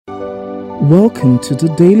Welcome to the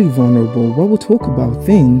Daily Vulnerable, where we'll talk about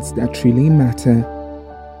things that really matter.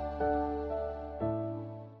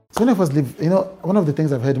 So many of us live, one of the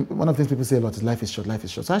things I've heard, one of the things people say a lot is life is short, life is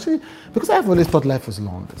short. So actually, because I've always thought life was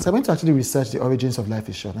long, so I went to actually research the origins of life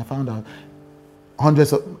is short, and I found out more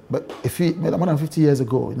than 50 years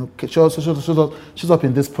ago, shows up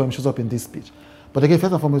in this poem, shows up in this speech. But again,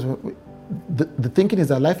 first and foremost, the thinking is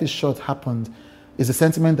that life is short is a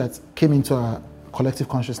sentiment that came into our collective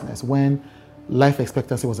consciousness when life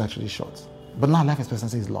expectancy was actually short. But now life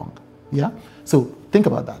expectancy is long. Yeah? So think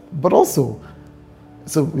about that. But also,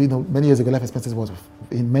 many years ago, life expectancy was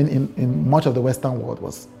in much of the Western world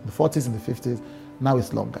was the 40s and the 50s. Now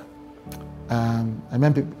it's longer. I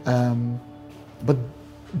remember,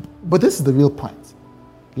 but this is the real point.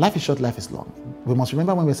 Life is short, life is long. We must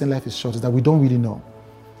remember when we're saying life is short is that we don't really know.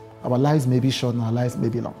 Our lives may be short and our lives may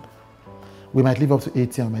be long. We might live up to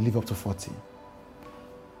 80 and we might live up to 40.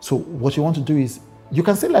 So what you want to do is, you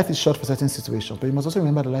can say life is short for certain situations, but you must also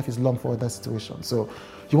remember that life is long for other situations. So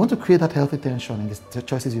you want to create that healthy tension in the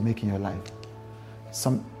choices you make in your life.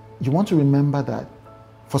 You want to remember that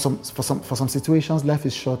for some situations, life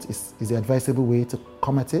is short is the advisable way to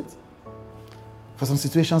come at it. For some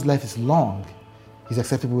situations, life is long is the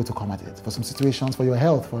acceptable way to come at it. For some situations, for your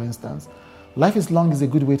health, for instance, life is long is a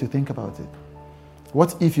good way to think about it.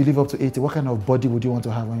 What if you live up to 80? What kind of body would you want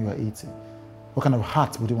to have when you are 80? What kind of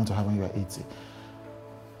heart would you want to have when you are 80?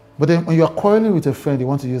 But then when you are quarreling with a friend, you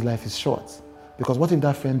want to use life is short. Because what if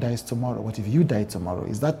that friend dies tomorrow? What if you die tomorrow?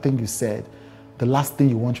 Is that thing you said the last thing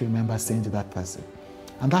you want to remember saying to that person?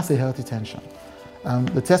 And that's a healthy tension.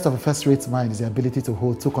 The test of a first-rate mind is the ability to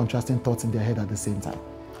hold two contrasting thoughts in their head at the same time.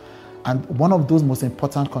 And one of those most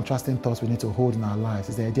important contrasting thoughts we need to hold in our lives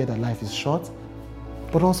is the idea that life is short,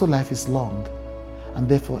 but also life is long. And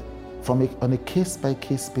therefore, on a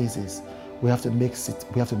case-by-case basis, we have to make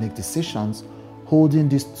decisions holding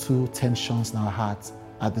these two tensions in our hearts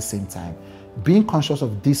at the same time. Being conscious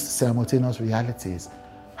of these simultaneous realities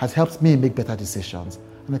has helped me make better decisions,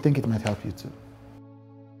 and I think it might help you too.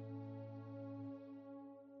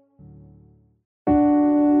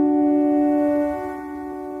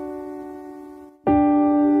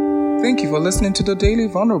 Thank you for listening to the Daily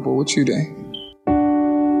Vulnerable with Chude.